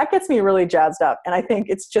 So like that gets me really jazzed up. And I think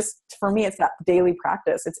it's just, for me, it's that daily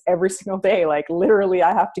practice. It's every single day. Like literally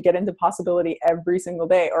I have to get into possibility every single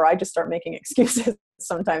day, or I just start making excuses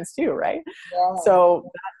sometimes too. Right. Yeah. So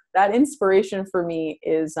that inspiration for me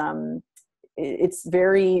is, it's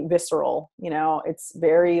very visceral, you know, it's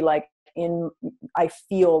very like I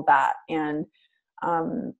feel that. And,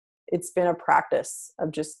 it's been a practice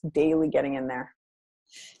of just daily getting in there.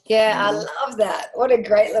 Yeah, I love that. What a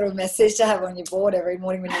great little message to have on your board every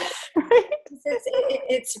morning when you right?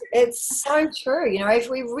 It's so true. You know, if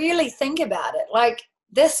we really think about it, like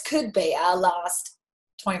this could be our last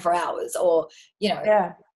 24 hours, or, you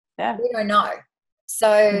know, we don't know.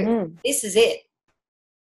 So this is it.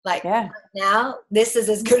 Like now, this is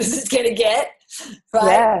as good as it's going to get, right?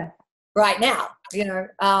 Yeah. Right now, you know,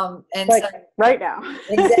 and like, so right now,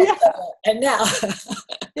 exactly, and now,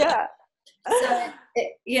 yeah. So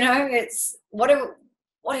you know, it's what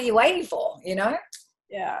are you waiting for? You know,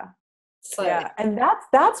 So and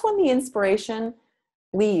that's when the inspiration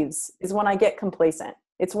leaves. Is when I get complacent.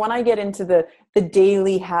 It's when I get into the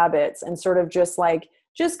daily habits and sort of just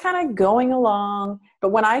kind of going along. But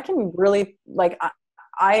when I can really like.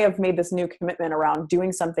 I have made this new commitment around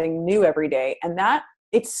doing something new every day, and that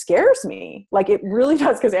it scares me. Like it really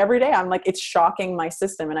does. Cause every day I'm like, it's shocking my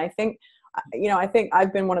system. And I think, you know,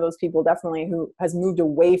 I've been one of those people definitely who has moved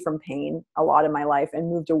away from pain a lot in my life,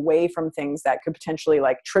 and moved away from things that could potentially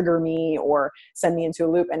like trigger me or send me into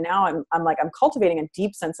a loop. And now I'm cultivating a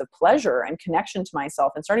deep sense of pleasure and connection to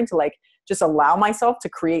myself, and starting to like just allow myself to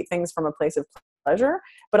create things from a place of pleasure.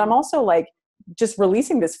 But I'm also like, just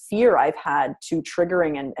releasing this fear I've had to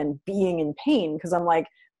triggering and being in pain. Cause I'm like,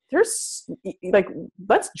 there's like,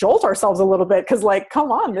 let's jolt ourselves a little bit. Cause like,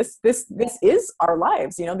 come on, this is our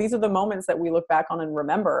lives. You know, these are the moments that we look back on and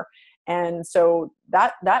remember. And so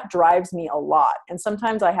that drives me a lot. And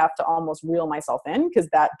sometimes I have to almost reel myself in, because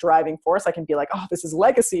that driving force, I can be like, oh, this is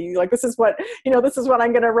legacy. Like, this is what, you know, this is what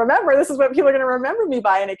I'm going to remember. This is what people are going to remember me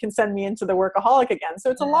by. And it can send me into the workaholic again.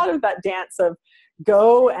 So it's a lot of that dance of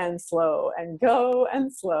go and slow and go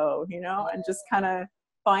and slow, you know, and just kind of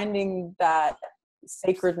finding that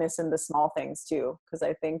sacredness in the small things too. Because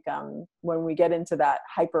I think when we get into that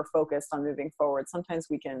hyper focused on moving forward, sometimes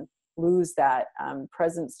we can lose that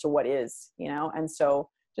presence to what is, you know. And so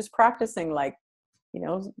just practicing, like, you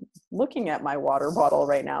know, looking at my water bottle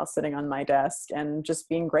right now sitting on my desk, and just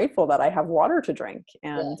being grateful that I have water to drink,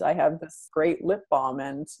 and I have this great lip balm,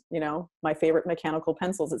 and, you know, my favorite mechanical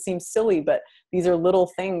pencils. It seems silly, but these are little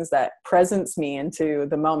things that presence me into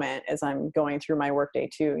the moment as I'm going through my workday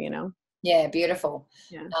too, you know. Yeah, beautiful.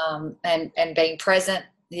 Yeah. And being present,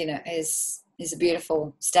 you know, is a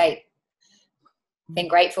beautiful state. Being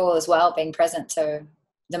grateful as well, being present to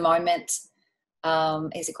the moment,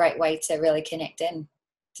 is a great way to really connect in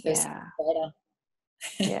to something better.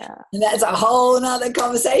 Yeah. And that's a whole nother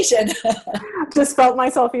conversation. Just felt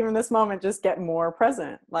myself even this moment just get more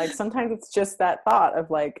present. Like sometimes it's just that thought of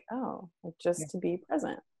like, oh, just to be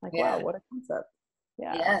present. Like, wow, what a concept.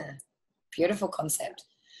 Yeah. Beautiful concept.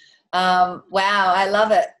 Wow, I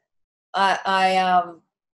love it.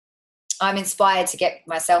 I'm inspired to get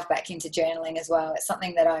myself back into journaling as well. It's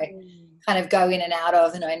something that I kind of go in and out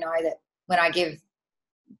of. And I know that when I give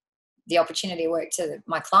the opportunity to work to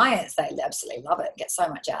my clients, they absolutely love it, get so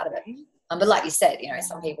much out of it. But like you said, you know,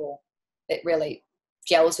 some people, it really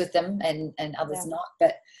gels with them and others not.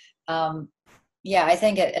 But I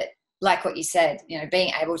think it, like what you said, you know,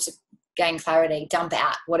 being able to gain clarity, dump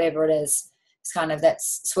out whatever it is, it's kind of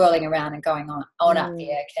that's swirling around and going on up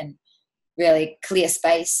here, can really clear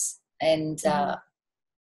space and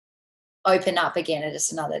open up again at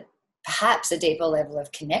just another, perhaps a deeper level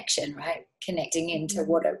of connection, right? Connecting into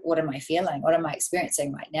what am I feeling? What am I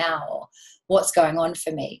experiencing right now? Or what's going on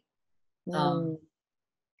for me? Do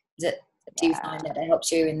you find that it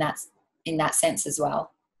helps you in that sense as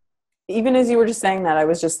well? Even as you were just saying that, I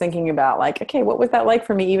was just thinking about like, okay, what was that like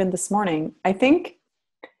for me even this morning? I think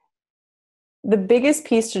the biggest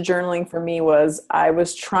piece to journaling for me was I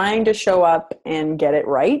was trying to show up and get it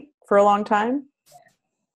right for a long time.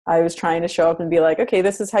 I was trying to show up and be like, okay,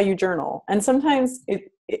 this is how you journal. And sometimes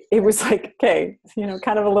it was like, okay, you know,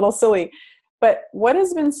 kind of a little silly. But what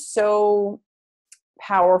has been so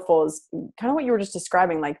powerful is kind of what you were just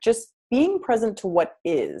describing, like just being present to what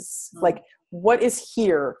is, like what is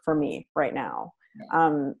here for me right now.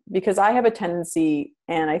 Because I have a tendency,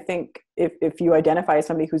 and I think if you identify as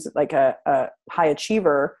somebody who's like a high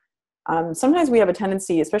achiever, sometimes we have a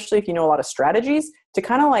tendency, especially if you know a lot of strategies, to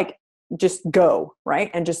kind of like just go,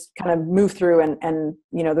 right? And just kind of move through and,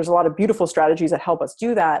 you know, there's a lot of beautiful strategies that help us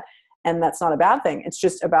do that. And that's not a bad thing. It's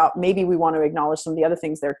just about maybe we want to acknowledge some of the other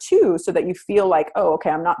things there too, so that you feel like, oh, okay,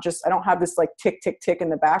 I don't have this like tick, tick, tick in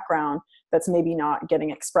the background that's maybe not getting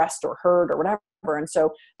expressed or heard or whatever. And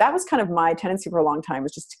so that was kind of my tendency for a long time,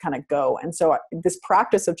 was just to kind of go. And so this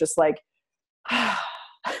practice of just like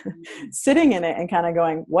sitting in it and kind of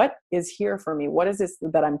going, what is here for me? What is this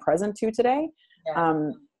that I'm present to today?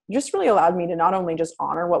 Just really allowed me to not only just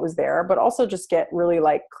honor what was there, but also just get really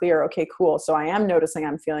like clear, okay, cool. So I am noticing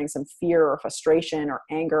I'm feeling some fear or frustration or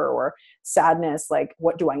anger or sadness. Like,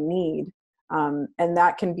 what do I need? And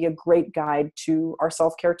that can be a great guide to our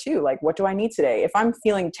self-care too. Like, what do I need today? If I'm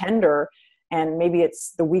feeling tender and maybe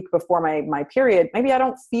it's the week before my period, maybe I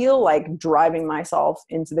don't feel like driving myself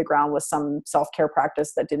into the ground with some self-care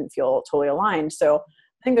practice that didn't feel totally aligned. So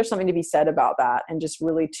I think there's something to be said about that, and just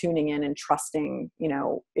really tuning in and trusting, you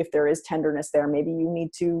know, if there is tenderness there, maybe you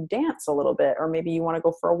need to dance a little bit, or maybe you want to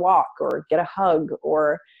go for a walk or get a hug,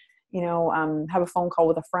 or, you know, have a phone call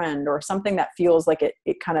with a friend, or something that feels like it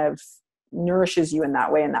kind of nourishes you in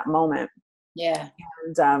that way, in that moment. Yeah.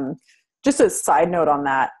 And just a side note on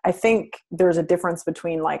that, I think there's a difference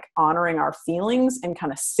between like honoring our feelings and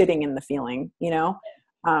kind of sitting in the feeling, you know?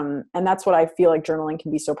 And that's what I feel like journaling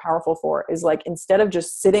can be so powerful for, is like, instead of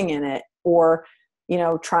just sitting in it or, you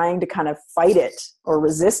know, trying to kind of fight it or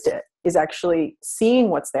resist it, is actually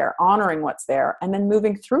seeing what's there, honoring what's there, and then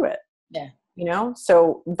moving through it. Yeah. You know,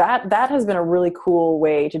 so that has been a really cool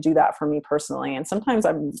way to do that for me personally. And sometimes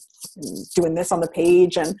I'm doing this on the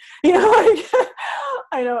page and, you know, like,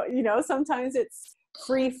 I know, you know, sometimes it's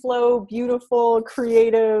free flow, beautiful,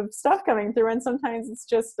 creative stuff coming through. And sometimes it's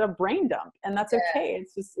just a brain dump, and that's okay.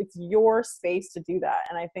 It's your space to do that.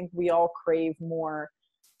 And I think we all crave more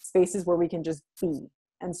spaces where we can just be.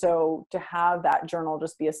 And so to have that journal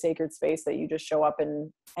just be a sacred space that you just show up,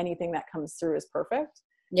 and anything that comes through is perfect.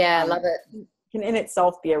 Yeah. I love it. Can in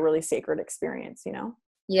itself be a really sacred experience, you know?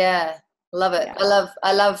 Yeah. Love it. Yeah.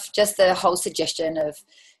 I love just the whole suggestion of,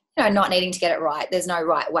 you know, not needing to get it right. There's no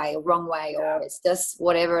right way or wrong way, or it's just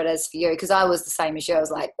whatever it is for you. Because I was the same as you. I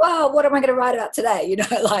was like, wow, what am I going to write about today? You know,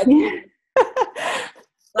 like, I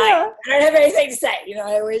don't have anything to say, you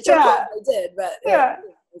know, which I probably did, but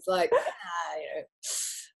it's like, you know.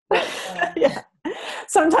 But,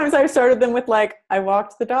 sometimes I started them with like, I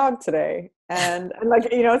walked the dog today. And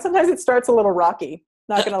like, you know, sometimes it starts a little rocky,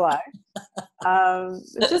 not going to lie.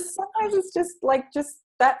 Just sometimes it's just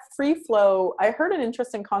that free flow. I heard an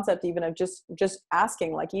interesting concept even of just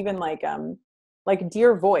asking, like, even like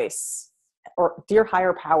dear voice, or dear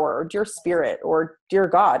higher power, or dear spirit, or dear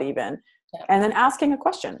God even. And then asking a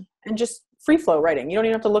question and just free flow writing. You don't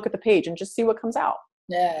even have to look at the page, and just see what comes out.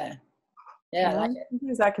 Yeah. I like it.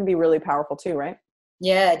 Sometimes that can be really powerful too, right?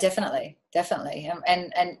 Yeah, definitely.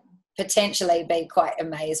 And potentially be quite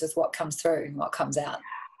amazed with what comes through and what comes out.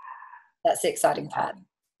 That's the exciting part.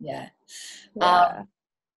 Yeah.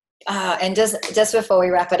 And just before we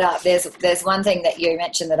wrap it up, there's one thing that you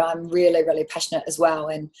mentioned that I'm really, really passionate as well.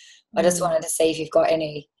 And I just wanted to see if you've got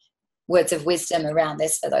any words of wisdom around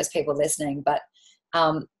this for those people listening. But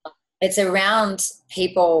it's around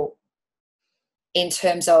people, in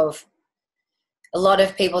terms of a lot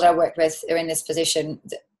of people that I work with are in this position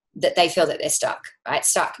that they feel that they're stuck, right?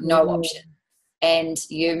 Stuck, no option. And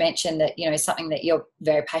you mentioned that, something that you're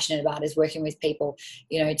very passionate about is working with people,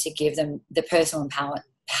 to give them the personal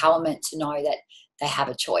empowerment to know that they have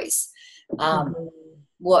a choice.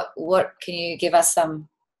 What can you give us some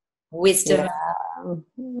wisdom?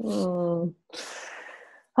 Yeah.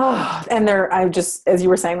 Oh, and as you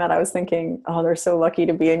were saying that, I was thinking, oh, they're so lucky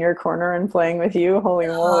to be in your corner and playing with you. Holy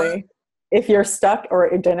moly. If you're stuck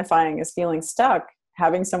or identifying as feeling stuck,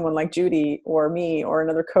 having someone like Judy or me or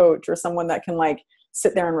another coach or someone that can like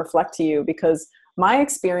sit there and reflect to you, because my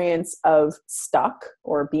experience of stuck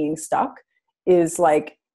or being stuck is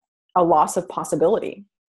like a loss of possibility.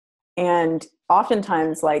 And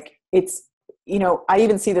oftentimes like it's, I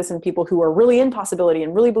even see this in people who are really in possibility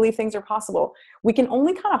and really believe things are possible. We can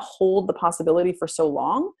only kind of hold the possibility for so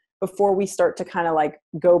long before we start to kind of like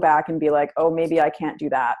go back and be like, oh, maybe I can't do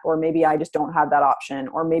that. Or maybe I just don't have that option.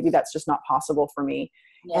 Or maybe that's just not possible for me.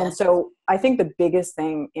 Yeah. And so I think the biggest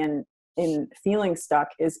thing in feeling stuck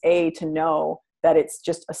is to know that it's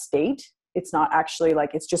just a state. It's not actually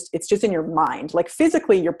like, it's just in your mind. Like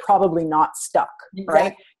physically, you're probably not stuck, right?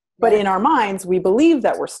 Exactly. But in our minds, we believe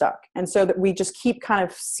that we're stuck. And so that we just keep kind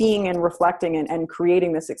of seeing and reflecting and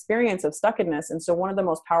creating this experience of stuckedness. And so one of the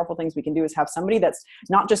most powerful things we can do is have somebody that's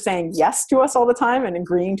not just saying yes to us all the time and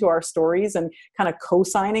agreeing to our stories and kind of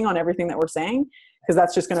co-signing on everything that we're saying, because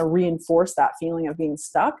that's just going to reinforce that feeling of being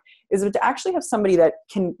stuck, is to actually have somebody that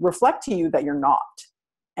can reflect to you that you're not,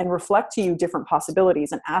 and reflect to you different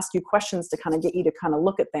possibilities and ask you questions to kind of get you to kind of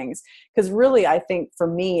look at things. Because really, I think for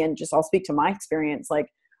me, and just I'll speak to my experience, like,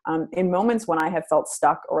 in moments when I have felt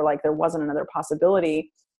stuck or like there wasn't another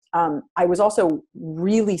possibility, I was also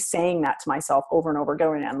really saying that to myself over and over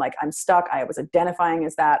again. And like, I'm stuck. I was identifying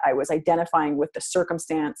as that. I was identifying with the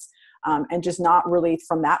circumstance, and just not really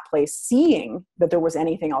from that place seeing that there was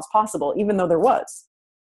anything else possible, even though there was.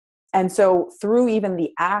 And so through even the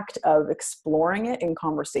act of exploring it in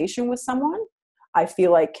conversation with someone, I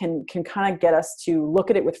feel like can kind of get us to look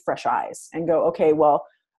at it with fresh eyes and go,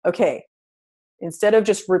 okay, instead of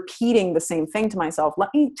just repeating the same thing to myself, let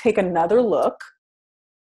me take another look.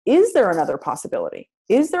 Is there another possibility?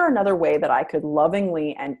 Is there another way that I could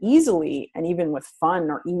lovingly and easily, and even with fun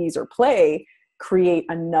or ease or play, create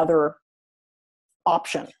another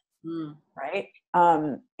option? Right?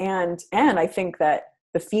 And I think that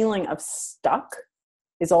the feeling of stuck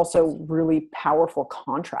is also really powerful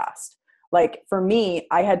contrast. Like for me,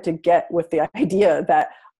 I had to get with the idea that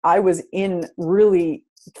I was in really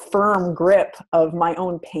firm grip of my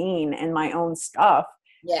own pain and my own stuff,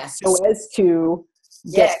 so as to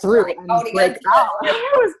get through and break out.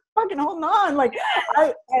 I was fucking holding on, like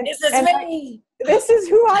this is me. This is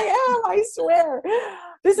who I am. I swear,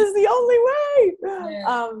 this is the only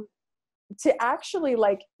way. To actually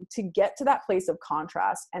like to get to that place of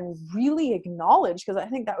contrast and really acknowledge, because I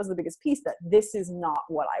think that was the biggest piece, that this is not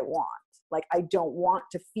what I want. Like, I don't want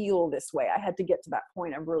to feel this way. I had to get to that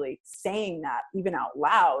point of really saying that even out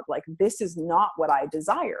loud, like, this is not what I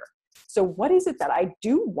desire. So what is it that I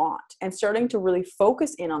do want? And starting to really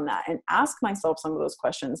focus in on that and ask myself some of those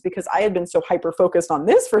questions, because I had been so hyper-focused on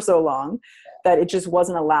this for so long that it just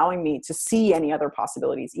wasn't allowing me to see any other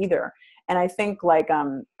possibilities either. And I think like,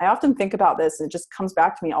 I often think about this, and it just comes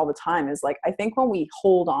back to me all the time, is like, I think when we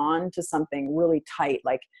hold on to something really tight,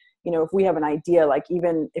 like, if we have an idea, like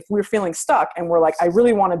even if we're feeling stuck and we're like, I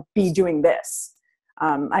really want to be doing this.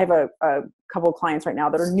 I have a couple of clients right now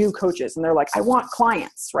that are new coaches, and they're like, I want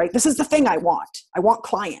clients, right? This is the thing I want. I want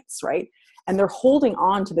clients, right? And they're holding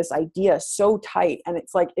on to this idea so tight. And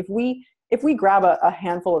it's like, if we grab a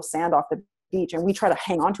handful of sand off the beach and we try to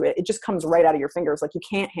hang on to it, it just comes right out of your fingers. Like, you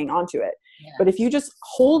can't hang on to it. Yeah. But if you just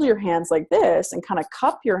hold your hands like this and kind of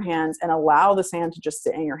cup your hands and allow the sand to just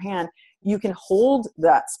sit in your hand, you can hold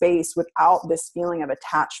that space without this feeling of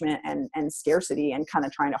attachment and scarcity and kind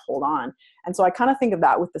of trying to hold on. And so I kind of think of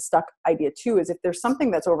that with the stuck idea too, is if there's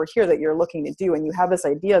something that's over here that you're looking to do and you have this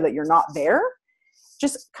idea that you're not there,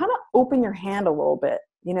 just kind of open your hand a little bit,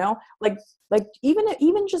 like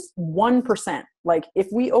even just 1%. Like, if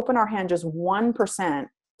we open our hand just 1%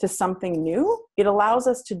 to something new, it allows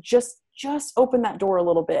us to just open that door a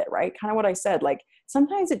little bit, right? Kind of what I said, like,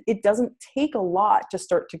 sometimes it doesn't take a lot to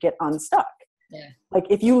start to get unstuck. Yeah. Like,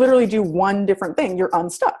 if you literally do one different thing, you're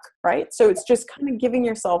unstuck, right? So it's just kind of giving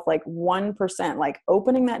yourself like 1%, like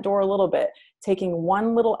opening that door a little bit, taking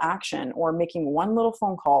one little action, or making one little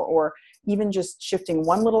phone call, or even just shifting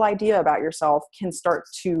one little idea about yourself can start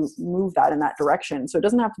to move that in that direction. So it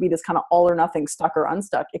doesn't have to be this kind of all or nothing, stuck or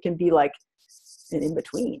unstuck. It can be like an in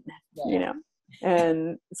between,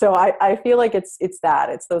 And so I feel like it's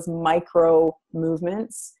those micro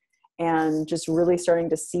movements. and just really starting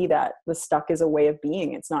to see that the stuck is a way of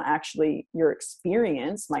being. It's not actually, your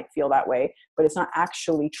experience might feel that way, but it's not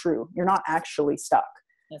actually true. You're not actually stuck.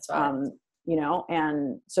 That's right. You know,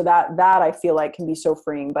 and so that I feel like can be so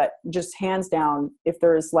freeing. But just hands down, if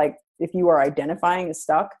you are identifying as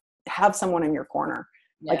stuck, have someone in your corner.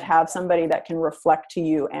 Yeah. Like have somebody that can reflect to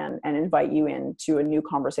you and invite you into a new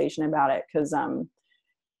conversation about it. Cause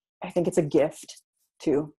I think it's a gift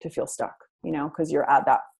to feel stuck, you know, cause you're at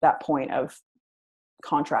that point of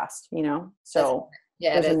contrast, you know? So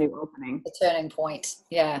there's a new opening. The turning point.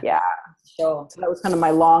 Yeah. Yeah. Sure. So that was kind of my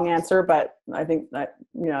long answer, but I think that,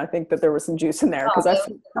 you know, I think that there was some juice in there because I've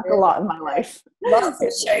felt a lot in my life. Love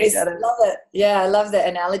it. Love it. Yeah. I love the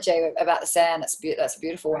analogy about the sand. That's a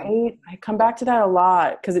beautiful one. Right? I come back to that a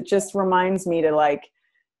lot because it just reminds me to like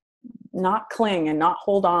not cling and not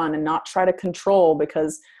hold on and not try to control,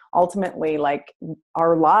 because ultimately like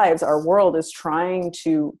our lives, our world is trying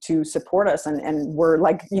to support us. And we're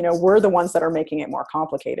like, you know, we're the ones that are making it more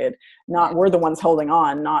complicated, not we're the ones holding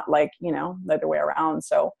on, not like, you know, the other way around.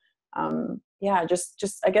 So, yeah,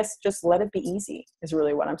 just, I guess, just let it be easy is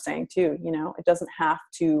really what I'm saying too. You know, it doesn't have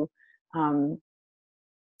to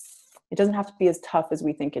be as tough as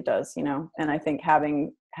we think it does, you know? And I think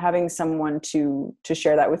having someone to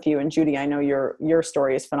share that with you, and Judy, I know your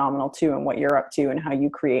story is phenomenal too, and what you're up to and how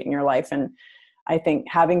you create in your life. And I think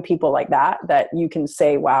having people like that you can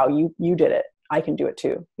say, wow, you did it. I can do it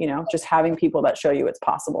too. You know, just having people that show you it's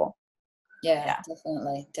possible. Yeah.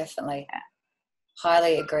 Definitely. Yeah.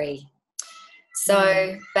 Highly agree.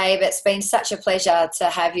 So, babe, it's been such a pleasure to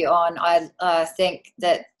have you on. I think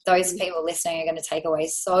that those people listening are going to take away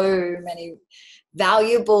so many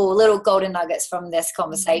valuable little golden nuggets from this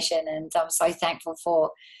conversation. And I'm so thankful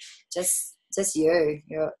for just you.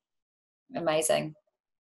 You're amazing.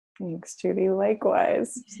 Thanks, Judy.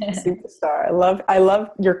 Likewise. Superstar. I love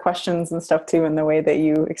your questions and stuff too, and the way that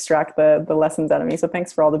you extract the lessons out of me. So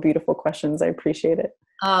thanks for all the beautiful questions. I appreciate it.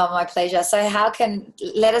 Oh, my pleasure. So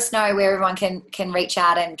let us know where everyone can reach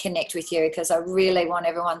out and connect with you, because I really want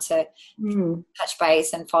everyone to touch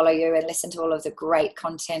base and follow you and listen to all of the great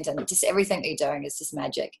content, and just everything that you're doing is just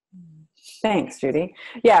magic. Thanks, Judy.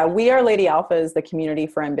 Yeah, We Are Lady Alpha is the community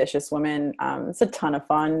for ambitious women. It's a ton of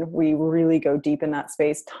fun. We really go deep in that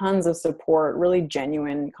space, tons of support, really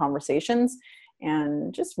genuine conversations,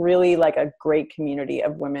 and just really like a great community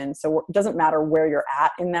of women. So it doesn't matter where you're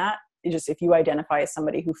at in that. If you identify as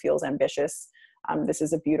somebody who feels ambitious, this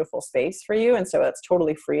is a beautiful space for you. And so it's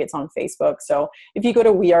totally free. It's on Facebook. So if you go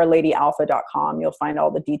to weareladyalpha.com, you'll find all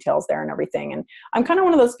the details there and everything. And I'm kind of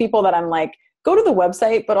one of those people that I'm like, go to the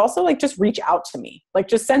website, but also like just reach out to me. Like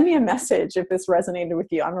just send me a message if this resonated with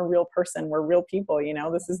you. I'm a real person. We're real people, you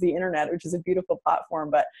know. This is the internet, which is a beautiful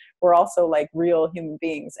platform, but we're also like real human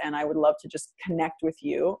beings. And I would love to just connect with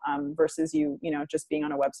you versus you know, just being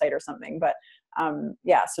on a website or something. But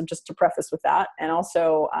yeah, so just to preface with that. And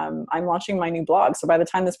also I'm launching my new blog. So by the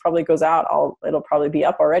time this probably goes out, it'll probably be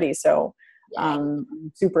up already. So I'm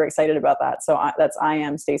super excited about that. So that's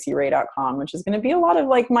IamStaceyRae.com, which is going to be a lot of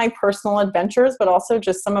like my personal adventures, but also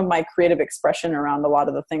just some of my creative expression around a lot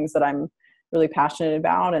of the things that I'm really passionate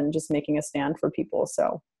about, and just making a stand for people.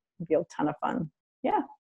 So it'll be a ton of fun. Yeah.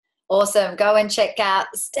 Awesome. Go and check out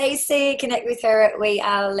Stacey, connect with her at We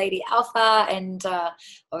Are Lady Alpha, and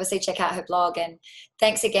obviously check out her blog. And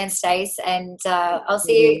thanks again, Stace. And I'll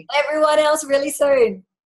see you everyone else really soon.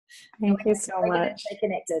 Thank you so much. Stay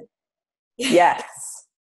connected. Yes.